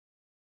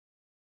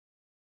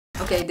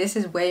Okay, this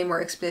is way more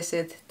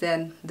explicit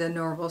than the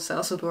normal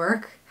cells at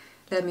work.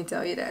 Let me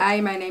tell you that. Hi,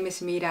 my name is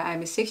Samira.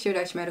 I'm a 6th-year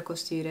Dutch medical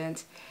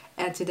student.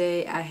 And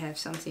today I have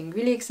something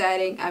really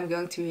exciting. I'm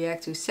going to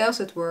react to Cells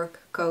at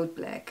Work Code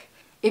Black.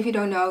 If you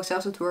don't know,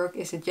 Cells at Work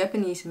is a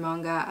Japanese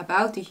manga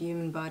about the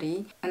human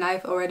body. And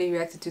I've already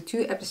reacted to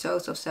 2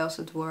 episodes of Cells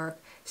at Work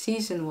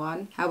Season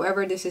 1.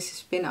 However, this is a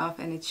spin-off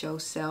and it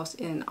shows cells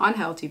in an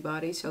unhealthy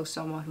body. So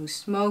someone who's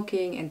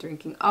smoking and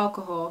drinking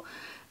alcohol.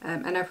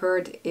 And I've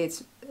heard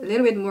it's a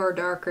little bit more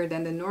darker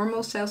than the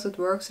normal Cells at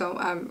Work. So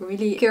I'm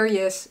really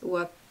curious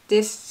what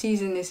this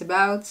season is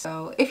about.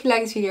 So if you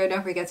like this video,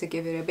 don't forget to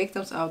give it a big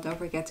thumbs up. Don't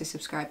forget to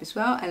subscribe as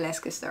well. And let's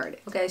get started.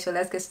 Okay, so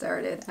let's get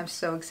started. I'm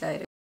so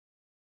excited.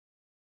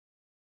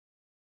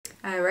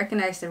 I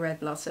recognize the red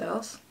blood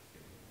cells.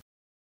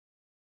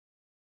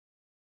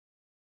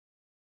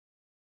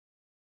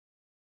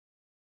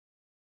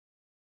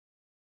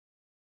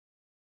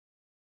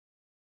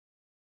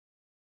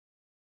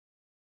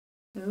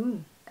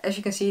 Ooh. As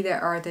you can see, there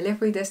are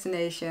delivery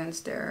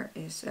destinations. There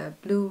is a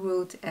blue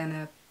route and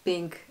a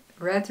pink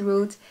red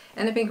route.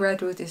 And the pink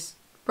red route is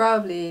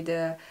probably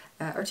the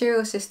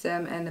arterial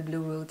system and the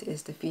blue route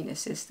is the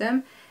venous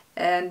system.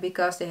 And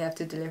because they have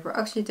to deliver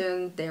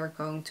oxygen, they are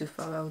going to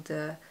follow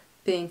the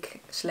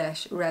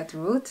pink/red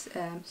route.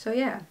 So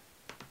yeah,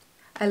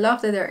 I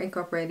love that they're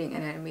incorporating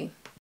anatomy.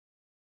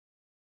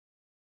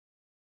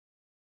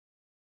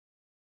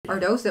 Are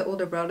those the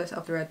older brothers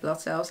of the red blood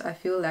cells? I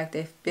feel like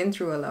they've been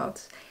through a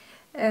lot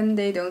and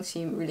they don't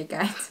seem really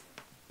kind.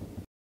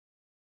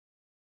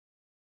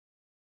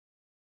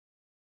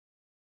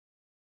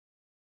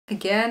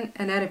 Again,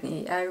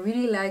 anatomy. I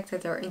really like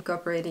that they're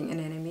incorporating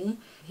anatomy.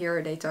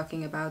 Here they're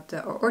talking about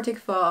the aortic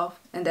valve,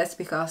 and that's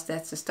because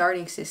that's the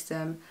starting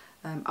system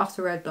of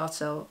the red blood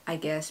cell, I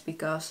guess,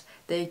 because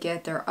they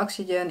get their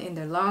oxygen in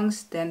their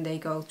lungs, then they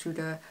go through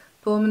the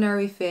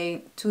pulmonary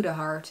vein to the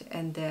heart,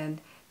 and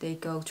then they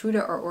go through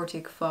the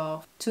aortic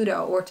valve to the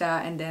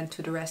aorta and then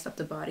to the rest of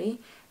the body.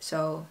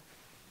 So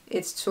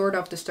it's sort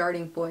of the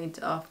starting point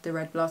of the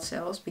red blood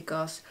cells,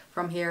 because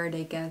from here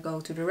they can go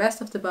to the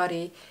rest of the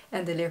body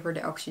and deliver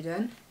the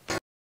oxygen.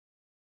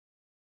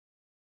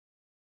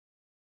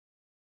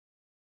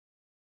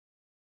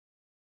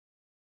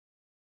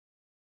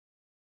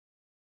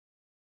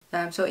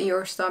 So in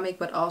your stomach,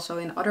 but also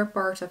in other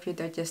parts of your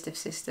digestive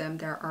system,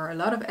 there are a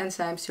lot of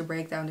enzymes to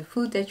break down the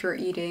food that you're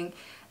eating.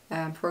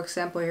 For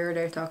example, here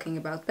they're talking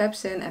about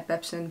pepsin, and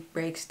pepsin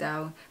breaks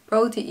down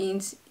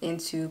proteins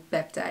into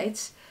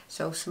peptides,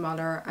 so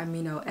smaller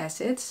amino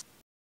acids.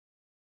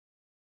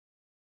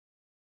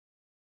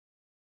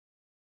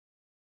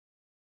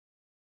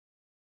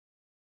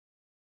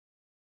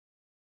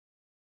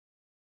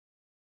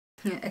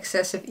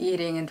 Excessive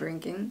eating and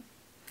drinking.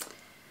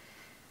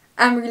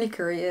 I'm really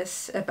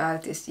curious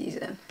about this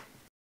season.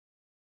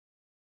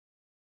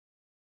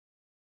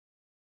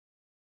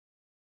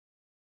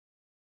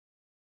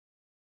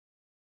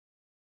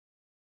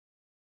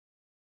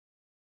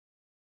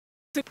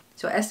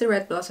 So as the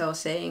red blood cell is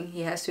saying,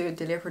 he has to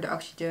deliver the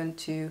oxygen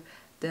to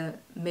the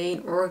main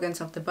organs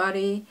of the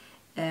body,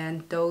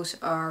 and those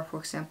are, for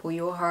example,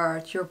 your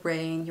heart, your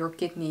brain, your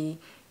kidney,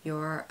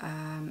 your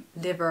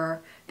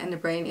liver, and the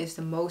brain is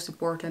the most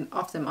important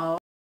of them all.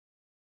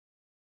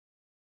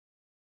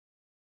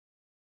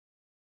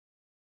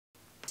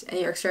 And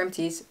your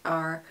extremities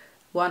are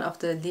one of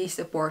the least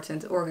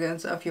important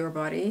organs of your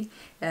body,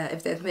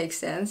 if that makes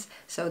sense.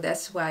 So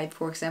that's why,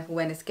 for example,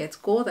 when it gets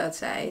cold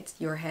outside,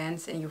 your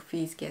hands and your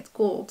feet get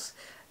cold,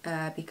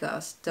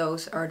 because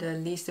those are the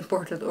least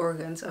important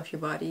organs of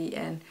your body,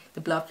 and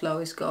the blood flow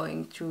is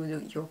going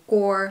through your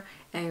core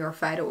and your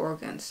vital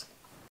organs.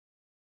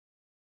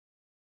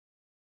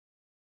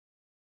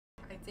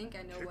 I think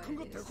I know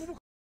what it is.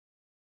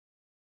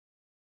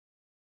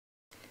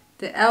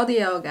 The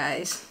LDL,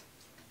 guys.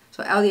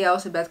 So LDL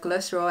is a bad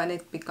cholesterol, and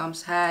it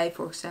becomes high,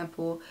 for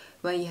example,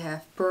 when you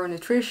have poor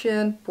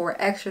nutrition, poor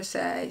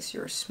exercise,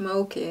 you're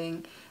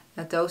smoking,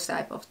 those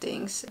type of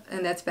things.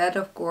 And that's bad,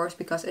 of course,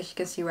 because as you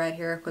can see right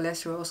here,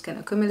 cholesterols can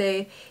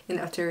accumulate in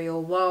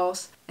arterial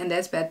walls. And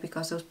that's bad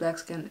because those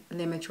plaques can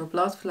limit your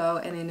blood flow,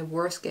 and in the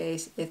worst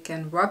case it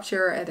can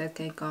rupture, and that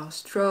can cause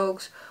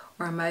strokes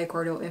or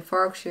myocardial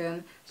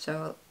infarction.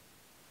 So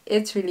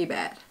it's really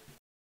bad.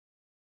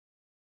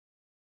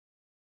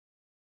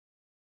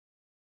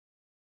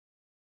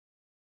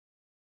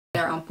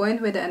 They're on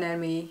point with the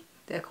anatomy.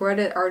 The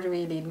carotid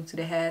artery leading to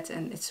the head,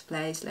 and it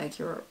supplies like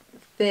your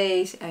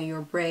face and your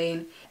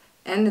brain,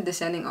 and the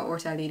descending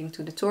aorta leading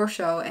to the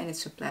torso, and it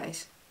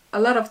supplies a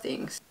lot of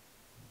things.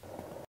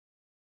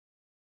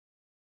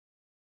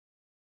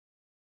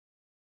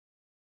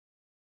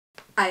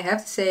 I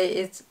have to say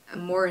it's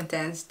more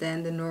intense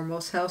than the normal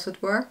cells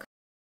at work.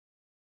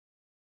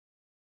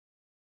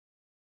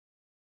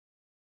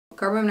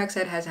 Carbon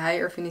monoxide has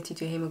higher affinity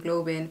to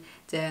hemoglobin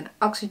than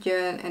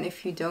oxygen, and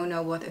if you don't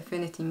know what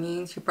affinity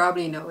means, you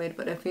probably know it,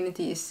 but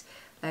affinity is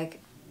like,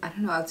 I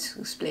don't know how to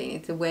explain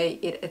it, the way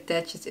it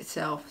attaches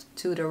itself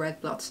to the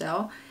red blood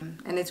cell,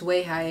 and it's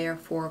way higher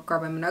for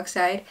carbon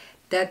monoxide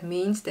That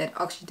means that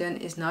oxygen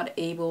is not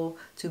able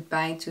to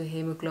bind to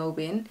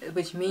hemoglobin,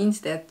 which means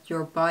that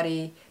your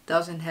body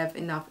doesn't have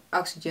enough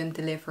oxygen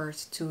delivered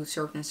to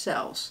certain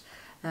cells.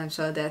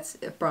 So that's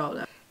a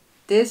problem.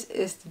 This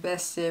is the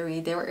best theory.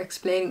 They were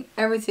explaining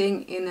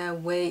everything in a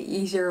way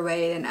easier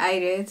way than I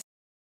did.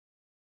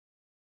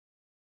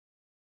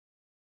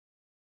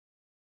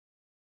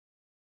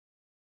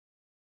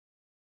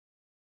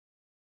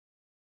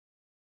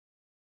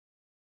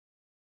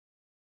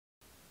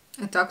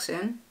 A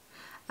toxin?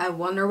 I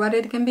wonder what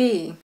it can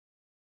be.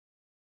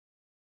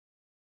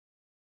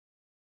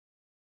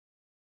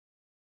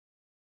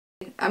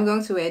 I'm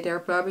going to wait. They're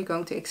probably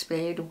going to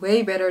explain it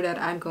way better than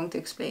I'm going to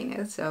explain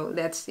it. So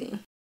let's see.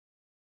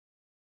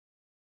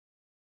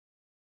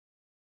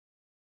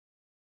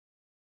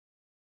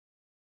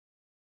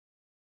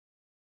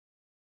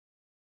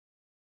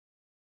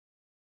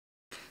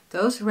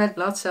 Those red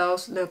blood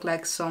cells look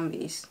like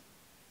zombies.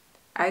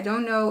 I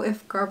don't know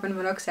if carbon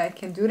monoxide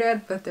can do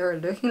that, but they're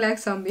looking like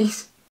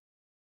zombies.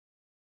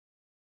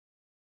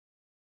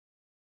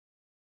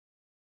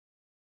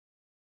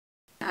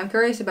 I'm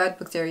curious about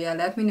bacteria,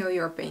 let me know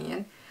your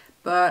opinion.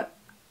 But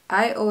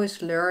I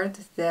always learned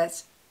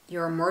that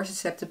you're more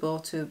susceptible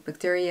to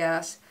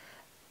bacteria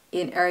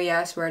in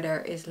areas where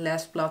there is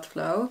less blood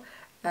flow.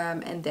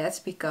 And that's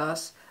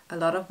because a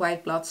lot of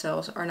white blood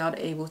cells are not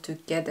able to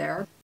get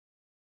there.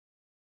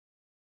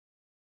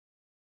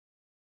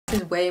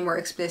 This is way more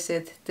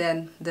explicit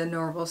than the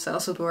normal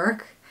cells would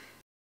work.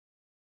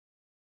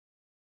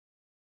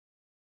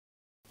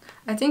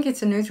 I think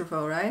it's a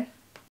neutrophil, right?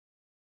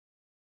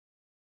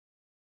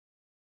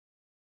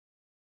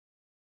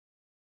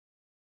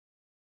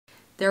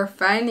 They're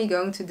finally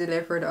going to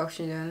deliver the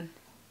oxygen.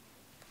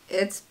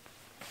 It's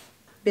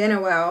been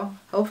a while.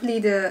 Hopefully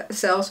the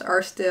cells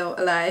are still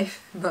alive,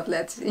 but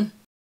let's see.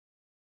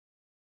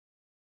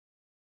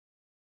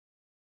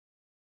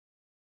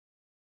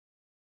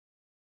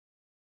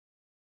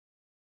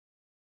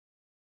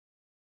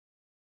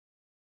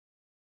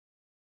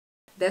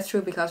 That's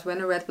true because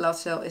when a red blood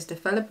cell is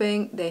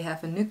developing, they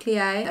have a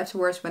nuclei.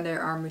 Afterwards, when they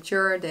are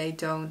mature, they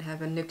don't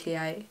have a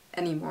nuclei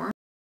anymore.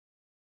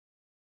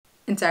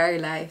 Entire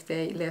life,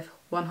 they live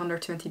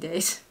 120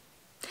 days.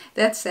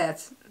 That's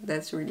sad.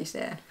 That's really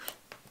sad.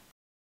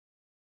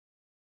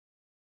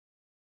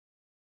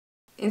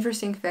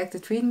 Interesting fact, the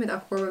treatment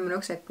of carbon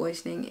monoxide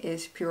poisoning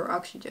is pure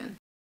oxygen.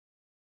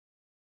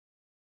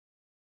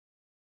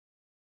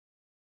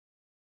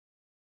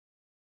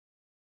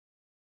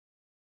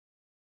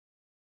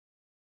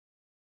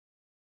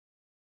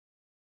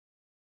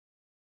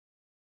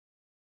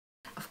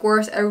 Of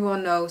course,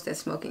 everyone knows that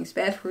smoking is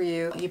bad for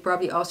you. You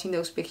probably all seen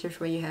those pictures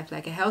where you have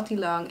like a healthy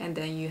lung and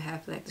then you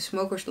have like the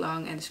smoker's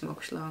lung, and the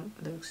smoker's lung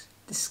looks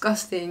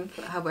disgusting.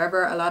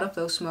 However, a lot of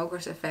those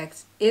smokers'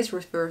 effects is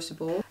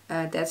reversible.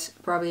 That's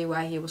probably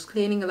why he was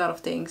cleaning a lot of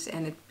things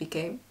and it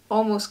became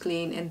almost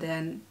clean, and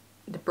then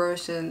the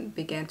person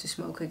began to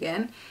smoke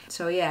again.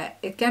 So yeah,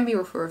 it can be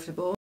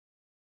reversible.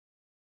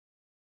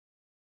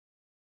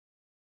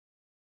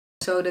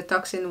 So the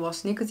toxin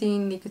was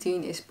nicotine.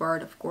 Nicotine is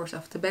part, of course,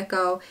 of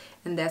tobacco,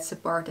 and that's the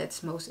part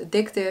that's most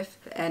addictive,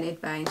 and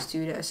it binds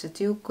to the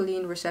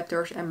acetylcholine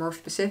receptors and more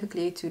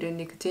specifically to the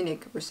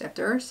nicotinic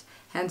receptors,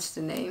 hence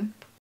the name.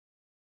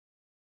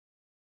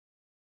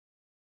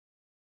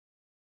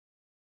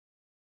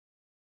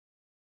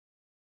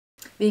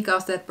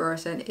 Because that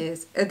person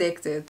is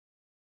addicted.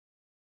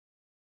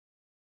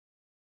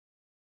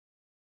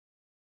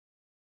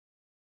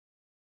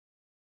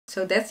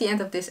 So that's the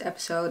end of this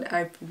episode.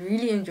 I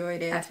really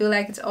enjoyed it. I feel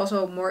like it's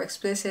also more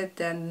explicit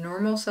than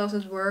normal cells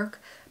at work,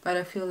 but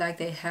I feel like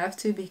they have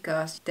to,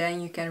 because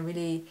then you can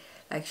really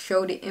like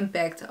show the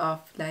impact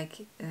of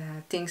like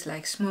things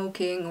like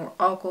smoking or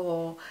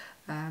alcohol.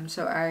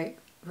 So I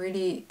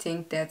really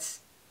think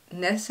that's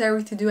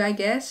necessary to do, I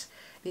guess,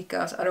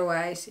 because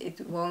otherwise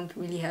it won't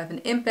really have an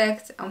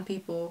impact on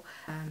people.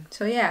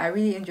 So yeah, I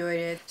really enjoyed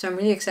it. So I'm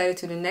really excited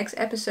to the next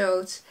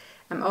episodes.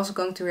 I'm also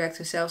going to react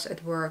to Cells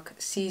at Work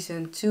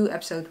Season 2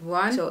 Episode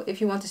 1. So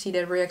if you want to see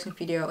that reaction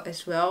video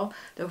as well,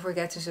 don't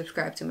forget to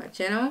subscribe to my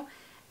channel.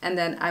 And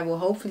then I will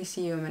hopefully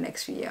see you in my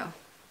next video.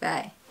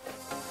 Bye!